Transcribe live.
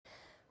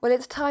Well,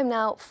 it's time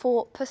now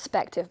for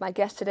perspective. My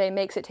guest today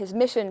makes it his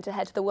mission to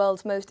head to the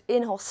world's most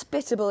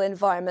inhospitable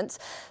environments,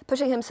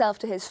 pushing himself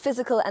to his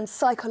physical and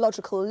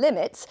psychological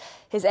limits.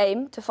 His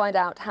aim to find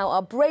out how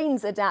our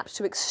brains adapt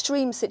to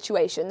extreme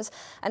situations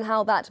and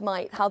how that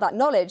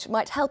knowledge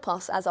might help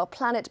us as our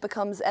planet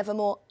becomes ever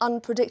more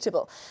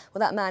unpredictable. Well,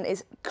 that man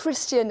is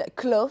Christian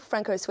Clot,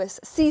 Franco-Swiss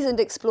seasoned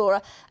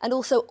explorer and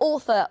also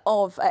author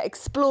of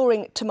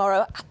Exploring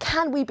Tomorrow.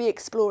 Can we be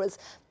explorers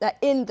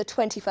in the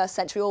 21st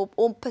century,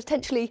 or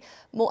potentially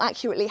more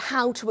accurately,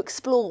 how to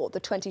explore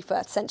the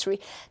 21st century?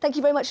 Thank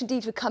you very much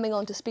indeed for coming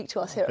on to speak to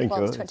us here at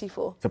Advance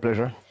 24. It's a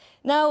pleasure.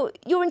 Now,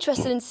 you're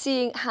interested in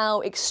seeing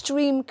how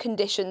extreme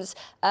conditions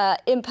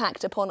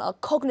impact upon our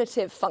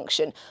cognitive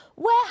function.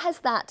 Where has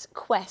that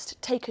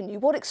quest taken you?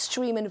 What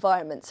extreme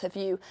environments have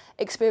you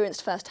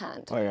experienced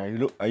firsthand? Oh,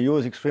 yeah, I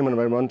use extreme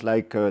environment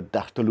like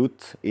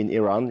Dartalut in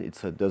Iran.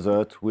 It's a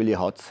desert, really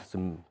hot,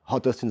 the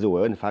hottest in the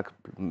world, in fact,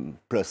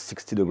 plus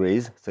 60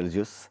 degrees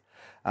Celsius.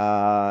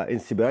 In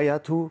Siberia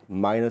too,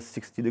 minus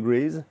 60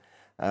 degrees.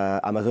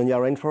 Amazonia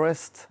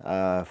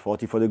rainforest,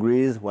 44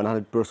 degrees,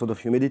 100% of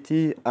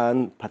humidity,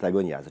 and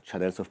Patagonia, the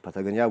channels of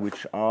Patagonia,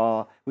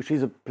 which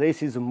is a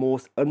place the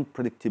most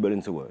unpredictable in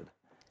the world.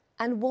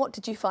 And what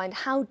did you find?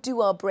 How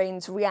do our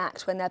brains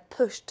react when they're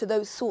pushed to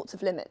those sorts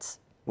of limits?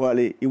 Well,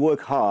 it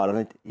works hard,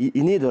 and it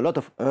needs a lot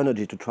of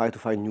energy to try to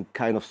find new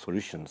kind of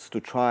solutions,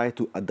 to try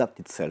to adapt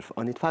itself.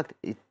 And in fact,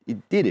 it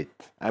did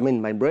it. I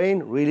mean, my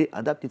brain really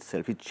adapted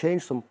itself. It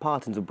changed some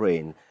parts in the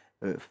brain.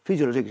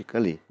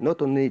 Physiologically,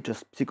 not only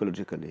just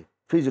psychologically.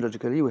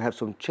 Physiologically, we have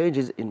some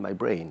changes in my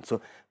brain.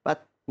 So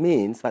that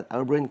means that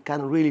our brain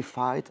can really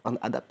fight and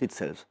adapt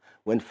itself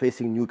when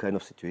facing new kind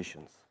of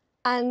situations.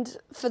 And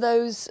for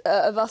those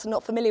of us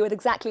not familiar with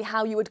exactly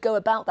how you would go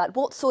about that,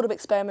 what sort of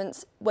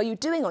experiments were you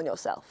doing on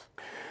yourself?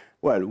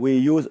 Well, we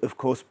use, of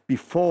course,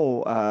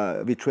 before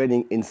the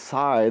training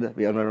inside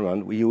the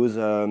environment, we use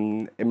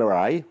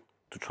MRI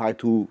to try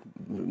to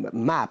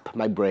map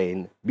my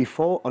brain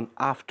before and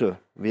after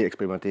the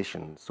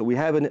experimentation. So we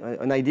have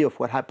an idea of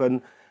what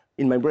happened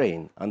in my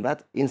brain, and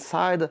that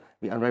inside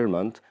the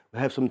environment, we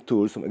have some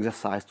tools, some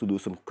exercise to do,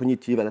 some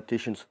cognitive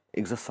adaptations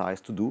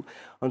exercise to do,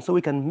 and so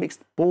we can mix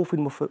both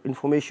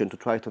information to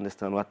try to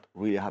understand what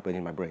really happened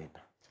in my brain.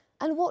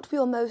 And what were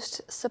your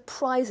most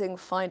surprising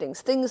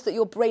findings, things that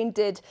your brain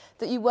did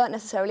that you weren't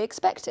necessarily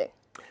expecting?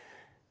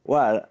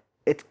 Well,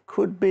 it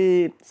could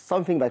be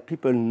something that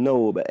people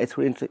know, but it's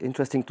really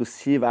interesting to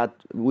see that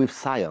with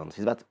science,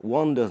 is that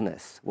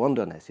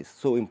wonderness is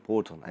so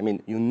important. I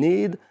mean, you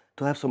need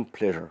to have some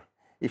pleasure.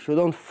 If you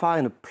don't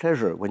find a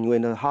pleasure when you're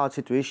in a hard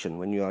situation,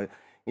 when you are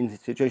in a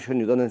situation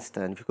you don't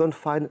understand, if you can't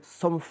find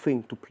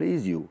something to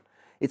please you,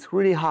 it's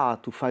really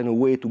hard to find a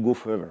way to go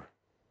further.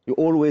 You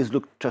always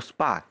look just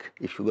back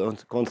if you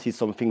can't see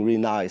something really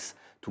nice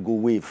to go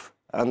with.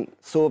 And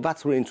so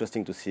that's really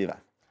interesting to see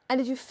that. And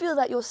did you feel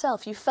that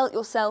yourself? You felt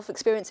yourself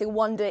experiencing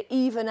wonder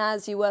even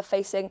as you were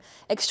facing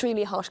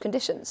extremely harsh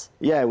conditions?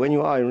 Yeah, when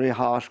you are in really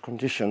harsh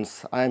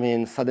conditions, I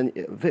mean, suddenly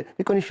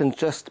the conditions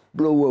just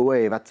blow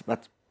away.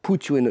 That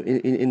put you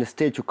in a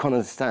state you can't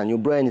understand. Your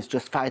brain is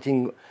just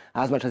fighting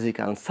as much as it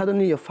can.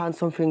 Suddenly you find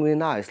something really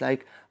nice,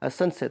 like a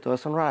sunset or a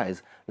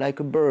sunrise, like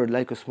a bird,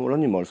 like a small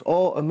animals,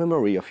 or a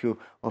memory of your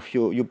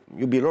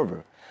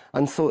beloved.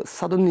 And so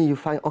suddenly you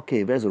find,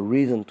 okay, there's a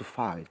reason to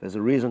fight. There's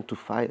a reason to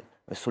fight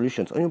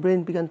solutions, and your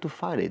brain began to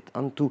fight it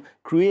and to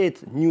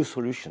create new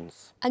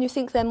solutions. And you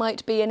think there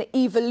might be an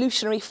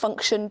evolutionary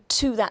function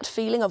to that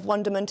feeling of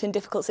wonderment in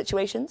difficult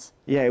situations?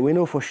 Yeah, we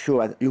know for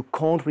sure that you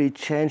can't really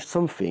change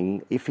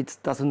something if it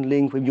doesn't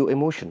link with your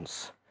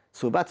emotions.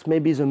 So that's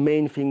maybe the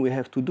main thing we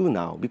have to do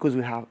now, because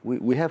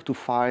we have to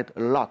fight a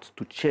lot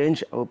to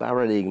change our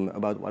paradigm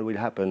about what will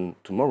happen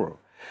tomorrow.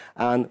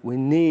 And we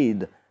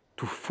need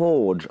to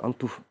forge and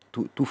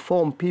to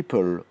form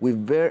people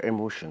with their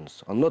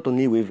emotions, and not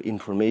only with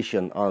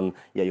information on,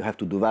 yeah, you have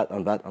to do that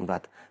and that and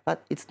that.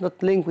 But it's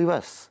not linked with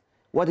us.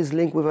 What is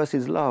linked with us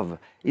is love,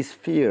 is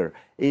fear,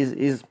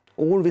 is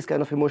all these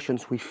kind of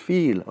emotions we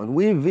feel, and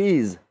with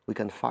these we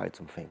can fight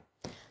something.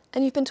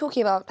 And you've been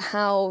talking about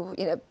how,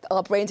 you know,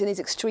 our brains in these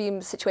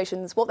extreme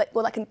situations, what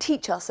that can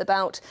teach us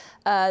about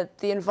the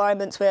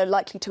environments we're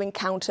likely to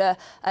encounter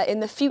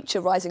in the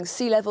future, rising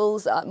sea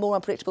levels, more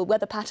unpredictable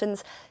weather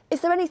patterns. Is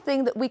there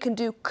anything that we can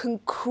do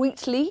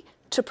concretely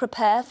to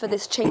prepare for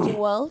this changing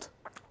world?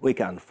 We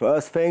can.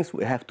 First things,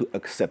 we have to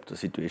accept the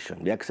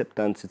situation. The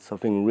acceptance is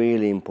something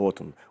really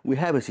important. We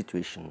have a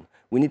situation.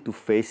 We need to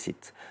face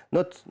it.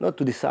 Not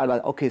to decide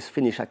that, okay, it's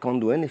finished, I can't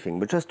do anything,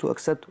 but just to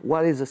accept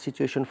what is the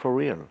situation for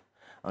real.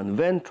 And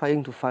then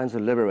trying to find the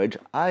leverage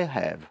I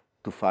have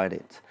to fight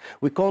it.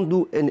 We can't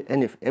do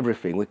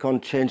everything. We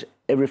can't change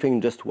everything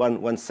in just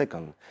one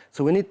second.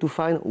 So we need to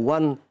find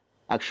one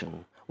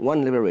action,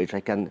 one leverage I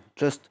can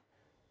just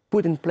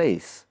put in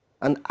place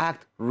and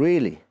act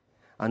really.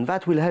 And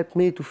that will help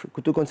me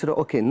to consider,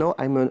 okay, now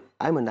I'm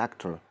an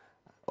actor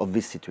of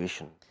this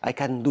situation. I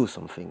can do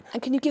something.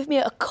 And can you give me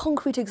a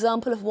concrete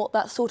example of what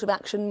that sort of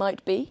action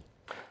might be?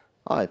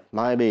 It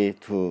might be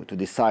to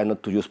decide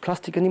not to use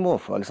plastic anymore,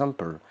 for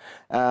example.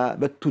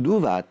 But to do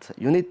that,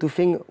 you need to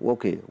think,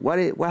 okay,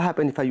 what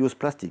happens if I use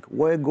plastic?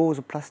 Where goes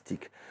the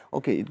plastic?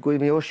 Okay, it goes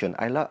in the ocean.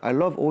 I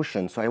love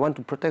ocean, so I want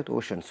to protect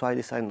ocean, so I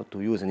decide not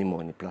to use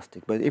anymore any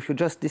plastic. But if you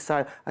just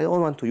decide, I don't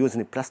want to use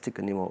any plastic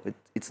anymore,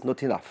 it's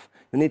not enough.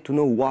 You need to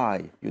know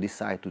why you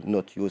decide to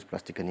not use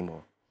plastic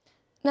anymore.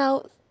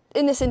 Now,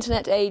 in this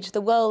internet age,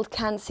 the world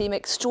can seem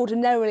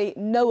extraordinarily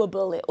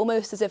knowable,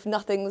 almost as if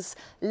nothing's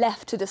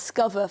left to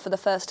discover for the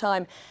first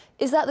time.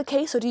 Is that the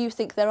case, or do you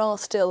think there are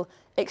still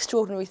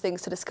extraordinary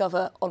things to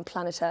discover on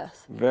planet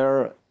Earth?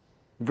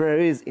 There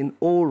is in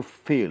all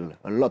fields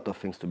a lot of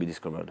things to be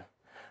discovered.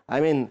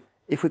 I mean,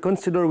 if we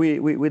consider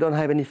we don't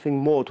have anything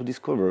more to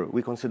discover,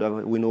 we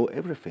consider we know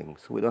everything,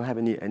 so we don't have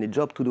any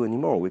job to do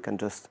anymore, we can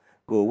just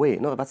go away.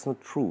 No, that's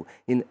not true.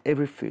 In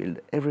every field,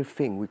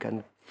 everything, we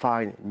can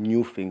find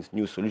new things,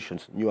 new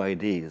solutions, new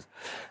ideas.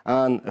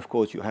 And of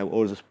course, you have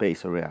all the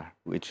space area,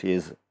 which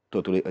is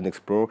totally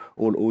unexplored.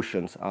 All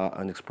oceans are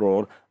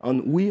unexplored,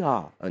 and we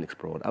are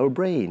unexplored. Our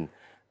brain,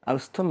 our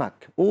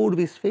stomach, all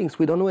these things,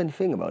 we don't know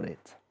anything about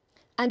it.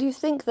 And you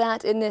think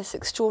that in this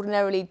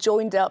extraordinarily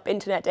joined-up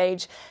internet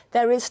age,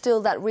 there is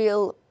still that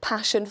real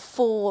passion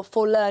for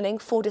learning,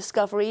 for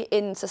discovery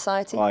in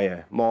society? Oh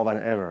yeah, more than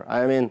ever.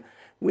 I mean,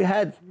 we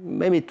had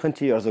maybe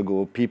 20 years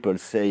ago people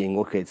saying,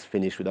 okay, it's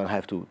finished, we don't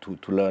have to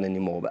learn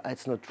anymore, but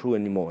it's not true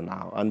anymore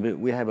now. And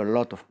we have a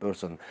lot of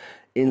persons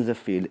in the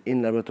field,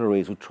 in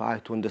laboratories, who try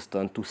to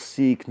understand, to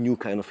seek new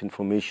kind of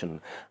information.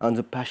 And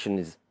the passion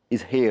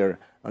is here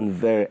and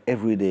there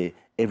every day,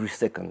 every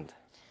second.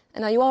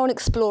 And now you are an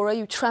explorer,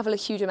 you travel a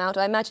huge amount.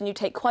 I imagine you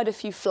take quite a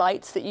few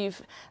flights, that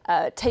you've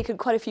taken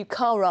quite a few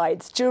car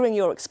rides during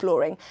your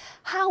exploring.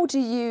 How do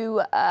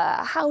you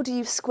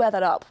square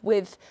that up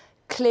with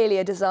clearly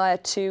a desire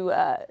to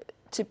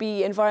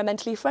be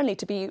environmentally friendly,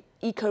 to be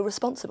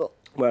eco-responsible?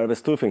 Well,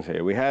 there's two things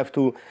here. We have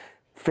to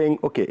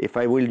think, okay, if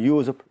I will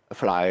use a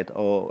flight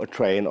or a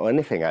train or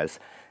anything else,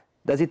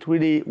 does it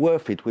really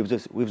worth it with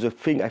the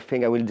thing I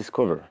think I will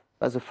discover?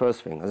 That's the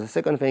first thing. And the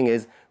second thing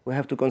is we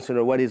have to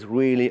consider what is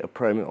really a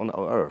problem on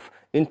our Earth.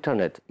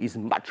 Internet is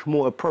much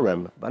more a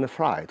problem than a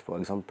flight, for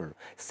example.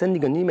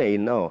 Sending an email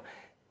now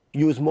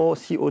uses more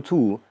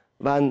CO2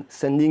 than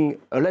sending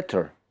a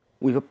letter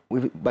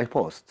by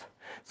post.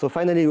 So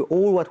finally,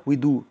 all what we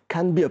do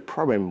can be a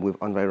problem with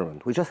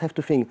environment. We just have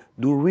to think,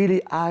 do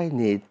really I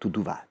need to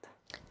do that?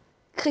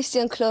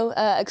 Christian Clot,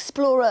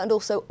 explorer and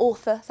also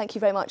author, thank you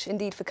very much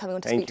indeed for coming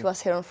on to speak to us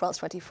here on France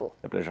 24.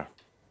 A pleasure.